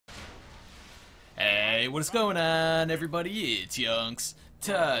Hey, what's going on, everybody? It's YunKs.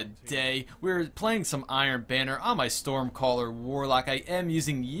 Today, we're playing some Iron Banner on my Stormcaller Warlock. I am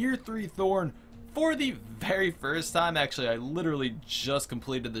using Year 3 Thorn for the very first time. Actually, I literally just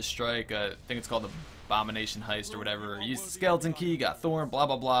completed the strike. I think it's called the Abomination Heist or whatever. I used the Skeleton Key, got Thorn, blah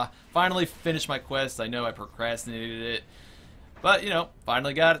blah blah. Finally finished my quest. I know I procrastinated it, but you know,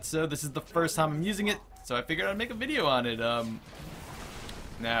 finally got it. So this is the first time I'm using it, so I figured I'd make a video on it.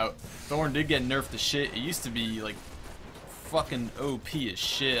 Now, Thorn did get nerfed to shit. It used to be like fucking OP as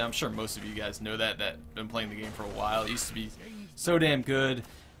shit. I'm sure most of you guys know that been playing the game for a while. It used to be so damn good,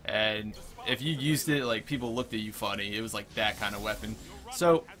 and if you used it, like, people looked at you funny. It was like that kind of weapon.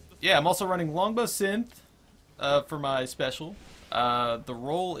 So yeah, I'm also running Longbow synth for my special. The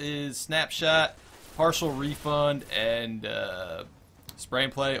role is snapshot, partial refund, and spray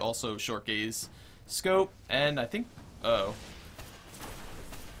and play. Also short gaze, scope, and I think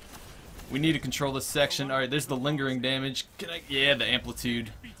we need to control this section. Alright, there's the lingering damage. Yeah, the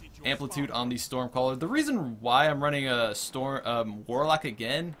amplitude on the Stormcaller. The reason why I'm running a Warlock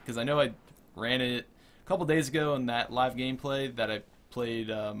again, because I know I ran it a couple days ago in that live gameplay that I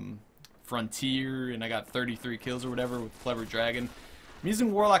played Frontier, and I got 33 kills or whatever with Clever Dragon. I'm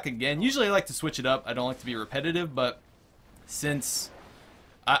using Warlock again. Usually I like to switch it up. I don't like to be repetitive, but since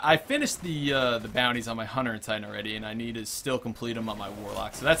I finished the bounties on my Hunter and Titan already, and I need to still complete them on my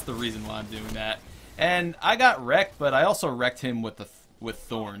Warlock. So that's the reason why I'm doing that. And I got wrecked, but I also wrecked him with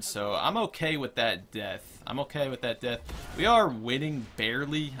Thorn, so I'm okay with that death. We are winning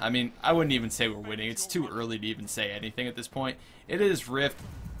barely. I mean, I wouldn't even say we're winning. It's too early to even say anything at this point. It is Rift.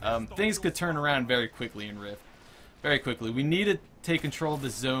 Things could turn around very quickly in Rift. Very quickly. We need to take control of the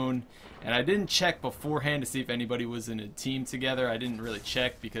zone. And I didn't check beforehand to see if anybody was in a team together. I didn't really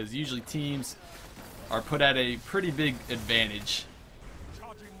check because usually teams are put at a pretty big advantage.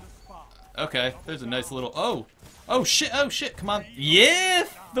 Okay, there's a nice little... Oh shit, come on. Yeah,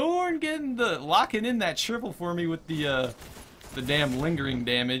 Thorn getting locking in that triple for me with the damn lingering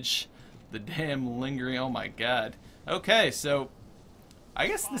damage. Oh my god. Okay, so I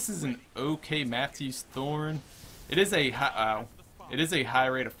guess this is an okay map to use Thorn. It is a high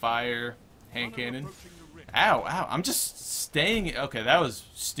rate of fire hand cannon. Ow, I'm just staying. Okay, that was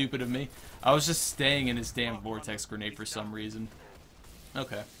stupid of me. I was just staying in his damn vortex grenade for some reason.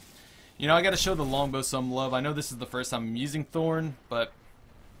 Okay. You know, I gotta show the Longbow some love. I know this is the first time I'm using Thorn, but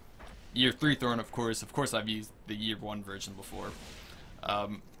Year 3 Thorn, of course. Of course I've used the Year 1 version before. I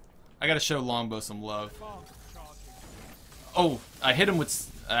gotta show Longbow some love. Oh, I hit him with...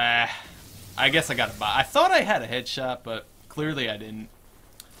 I guess I got a bot. I thought I had a headshot, but clearly I didn't.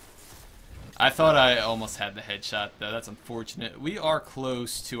 I thought I almost had the headshot, though. That's unfortunate. We are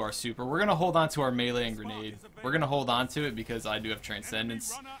close to our super. We're going to hold on to our melee and grenade. We're going to hold on to it because I do have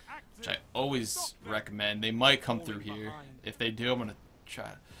Transcendence, which I always recommend. They might come through here. If they do, I'm going to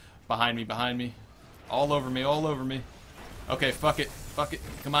try. Behind me. All over me. Okay, fuck it.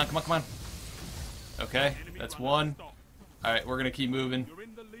 Come on. Okay, that's one. Alright, we're going to keep moving.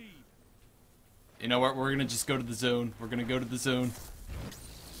 You know what? We're going to just go to the zone.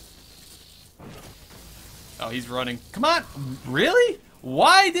 Oh, he's running. Come on! Really?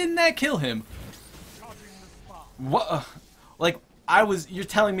 Why didn't that kill him? What? Like, you're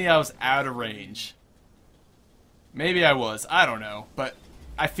telling me I was out of range. Maybe I was. I don't know. But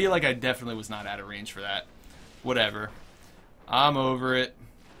I feel like I definitely was not out of range for that. Whatever. I'm over it.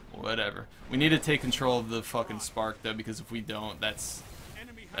 Whatever. We need to take control of the fucking spark, though, because if we don't, that's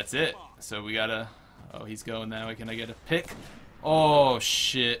it. So we gotta... Oh, he's going now. Can I get a pick? Oh,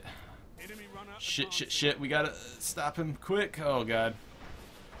 shit. Shit. We gotta stop him quick. Oh, God.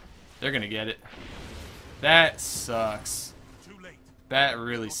 They're gonna get it. That sucks. That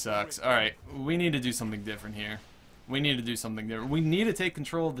really sucks. Alright, we need to do something different here. We need to take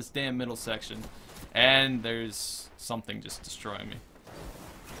control of this damn middle section. And there's something just destroying me.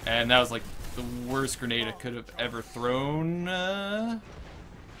 And that was like the worst grenade I could have ever thrown.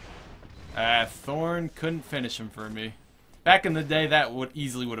 Thorn couldn't finish him for me. Back in the day, that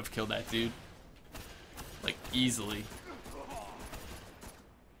easily would have killed that dude. Like, easily.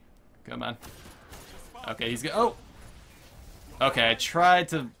 Come on. Okay, he's good. Oh! Okay, I tried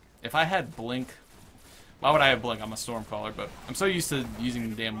to... If I had Blink... Why would I have Blink? I'm a Stormcaller, but I'm so used to using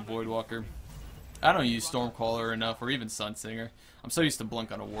the damn Voidwalker. I don't use Stormcaller enough, or even Sunsinger. I'm so used to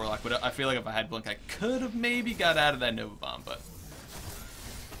Blink on a Warlock, but I feel like if I had Blink, I could have maybe got out of that Nova Bomb, but...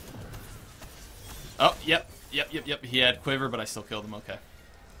 Oh, yep. He had Quiver, but I still killed him. Okay.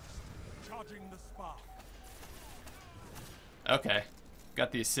 Okay.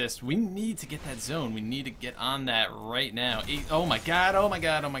 Got the assist. We need to get that zone. We need to get on that right now. Oh my god.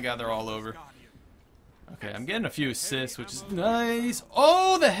 They're all over. Okay, I'm getting a few assists, which is nice.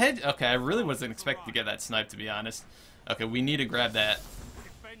 Oh, the head. Okay, I really wasn't expecting to get that snipe, to be honest. Okay, we need to grab that.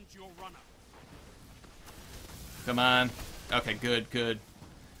 Come on. Okay, good, good.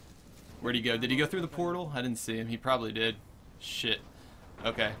 Where'd he go? Did he go through the portal? I didn't see him. He probably did. Shit.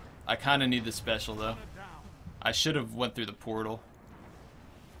 Okay. I kind of need the special, though. I should have went through the portal.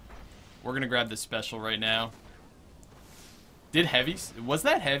 We're going to grab the special right now. Did heavy? Was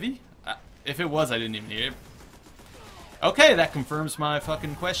that heavy? If it was, I didn't even hear it. Okay, that confirms my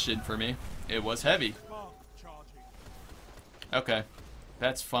fucking question for me. It was heavy. Okay.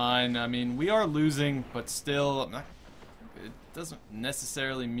 That's fine. I mean, we are losing, but still, it doesn't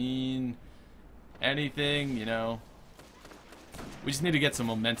necessarily mean anything, you know. We just need to get some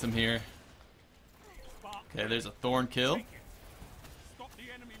momentum here. Okay, there's a Thorn kill.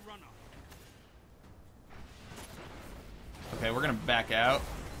 Okay, we're gonna back out.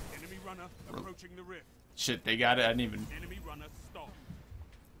 Shit, they got it. I didn't even.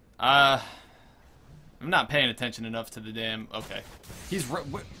 I'm not paying attention enough to the damn. Okay, he's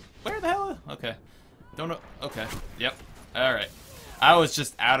where the hell? Okay, don't know. Okay, yep. All right. I was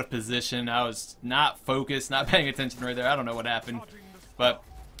just out of position. I was not focused, not paying attention right there. I don't know what happened, but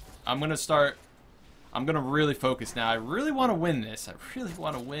I'm gonna start. I'm gonna really focus now. I really want to win this. I really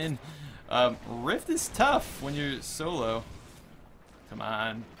want to win. Rift is tough when you're solo. Come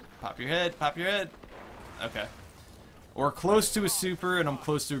on, pop your head, pop your head. Okay. Or close to a super, and I'm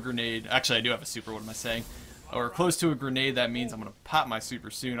close to a grenade. Actually, I do have a super, what am I saying? Or close to a grenade, that means I'm going to pop my super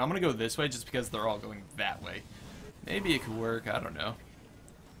soon. I'm going to go this way just because they're all going that way. Maybe it could work, I don't know.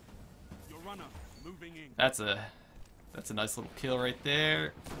 That's a nice little kill right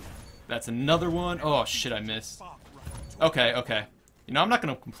there. That's another one. Oh, shit, I missed. Okay, okay. You know, I'm not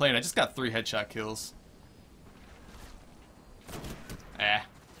going to complain. I just got 3 headshot kills. Ah,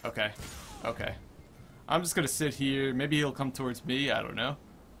 okay. Okay. I'm just gonna sit here. Maybe he'll come towards me. I don't know.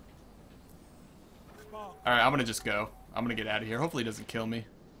 Alright, I'm gonna just go. I'm gonna get out of here. Hopefully he doesn't kill me.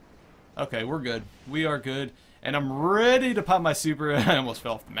 Okay, we're good. We are good. And I'm ready to pop my super. I almost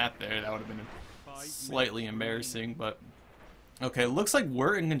fell off the map there. That would have been slightly embarrassing, but... Okay, looks like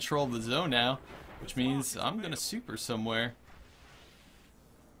we're in control of the zone now, which means I'm gonna super somewhere.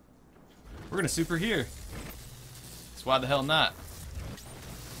 We're gonna super here. So why the hell not?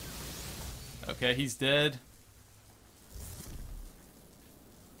 Okay, he's dead.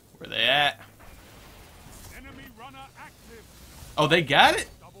 Where they at? Oh, they got it?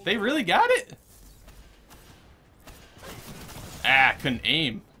 They really got it? Ah, couldn't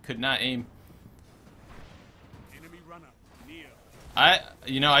aim. Could not aim.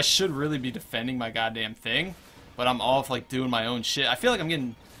 You know, I should really be defending my goddamn thing, but I'm off like doing my own shit. I feel like I'm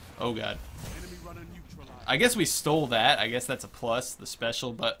getting... Oh, God. I guess we stole that. I guess that's a plus, the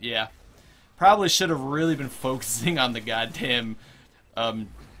special, but yeah. Probably should have really been focusing on the goddamn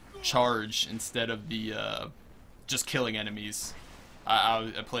charge instead of the just killing enemies.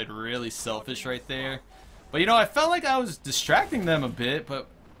 I played really selfish right there. But, you know, I felt like I was distracting them a bit, but,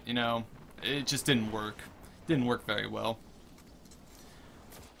 you know, it just didn't work. Didn't work very well.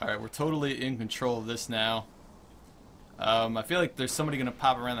 Alright, we're totally in control of this now. I feel like there's somebody going to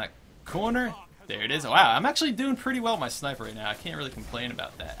pop around that corner. There it is. Wow, I'm actually doing pretty well with my sniper right now. I can't really complain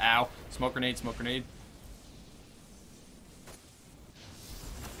about that. Ow. Smoke grenade, smoke grenade.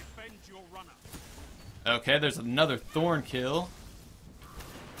 Okay, there's another Thorn kill.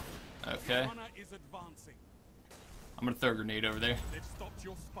 Okay. I'm gonna throw a grenade over there.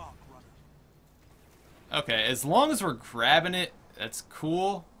 Okay, as long as we're grabbing it, that's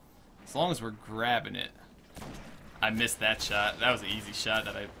cool. As long as we're grabbing it. I missed that shot. That was an easy shot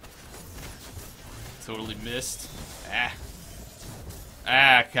that I totally missed.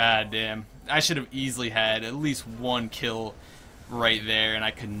 Goddamn. I should have easily had at least one kill right there, and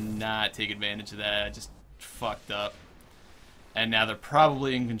I could not take advantage of that. I just fucked up. And now they're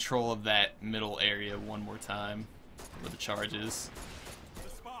probably in control of that middle area one more time. Where the charge is.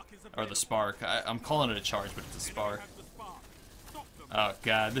 Or the spark. I'm calling it a charge, but it's a spark. Oh,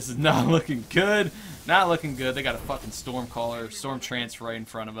 God. This is not looking good. Not looking good. They got a fucking Stormcaller, Storm Trance right in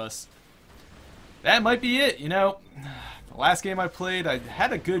front of us. That might be it, you know. The last game I played, I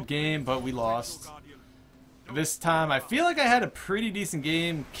had a good game, but we lost. This time, I feel like I had a pretty decent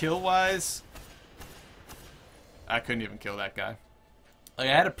game kill-wise. I couldn't even kill that guy. Like,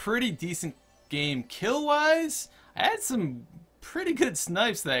 I had a pretty decent game kill-wise. I had some pretty good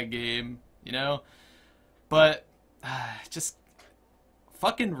snipes that game, you know. But, just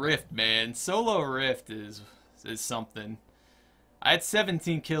fucking Rift, man. Solo Rift is something. I had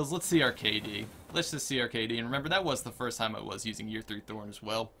 17 kills. Let's see our KD. Let's just see our KD. And remember, that was the first time I was using Year 3 Thorn as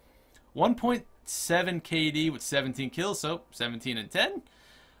well. 1.3 7 KD with 17 kills, so 17 and 10.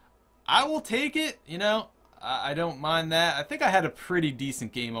 I will take it, you know. I don't mind that. I think I had a pretty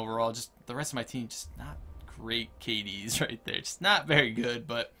decent game overall. Just the rest of my team, just not great KDs right there. Just not very good,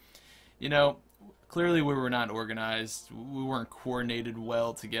 but, you know, clearly we were not organized. We weren't coordinated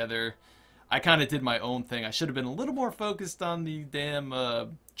well together. I kind of did my own thing. I should have been a little more focused on the damn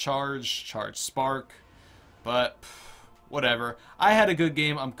charge spark, but whatever. I had a good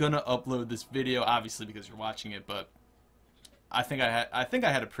game. I'm gonna upload this video, obviously because you're watching it, but I think I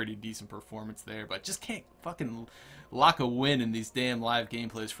had a pretty decent performance there, but just can't fucking lock a win in these damn live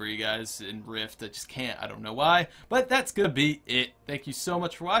gameplays for you guys in Rift. I just can't. I don't know why, but that's gonna be it. Thank you so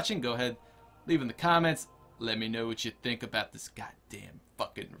much for watching. Go ahead, leave in the comments. Let me know what you think about this goddamn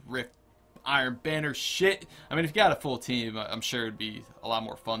fucking Rift Iron Banner shit. I mean, if you got a full team, I'm sure it'd be a lot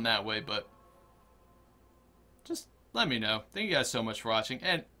more fun that way, but just let me know. Thank you guys so much for watching,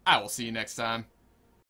 and I will see you next time.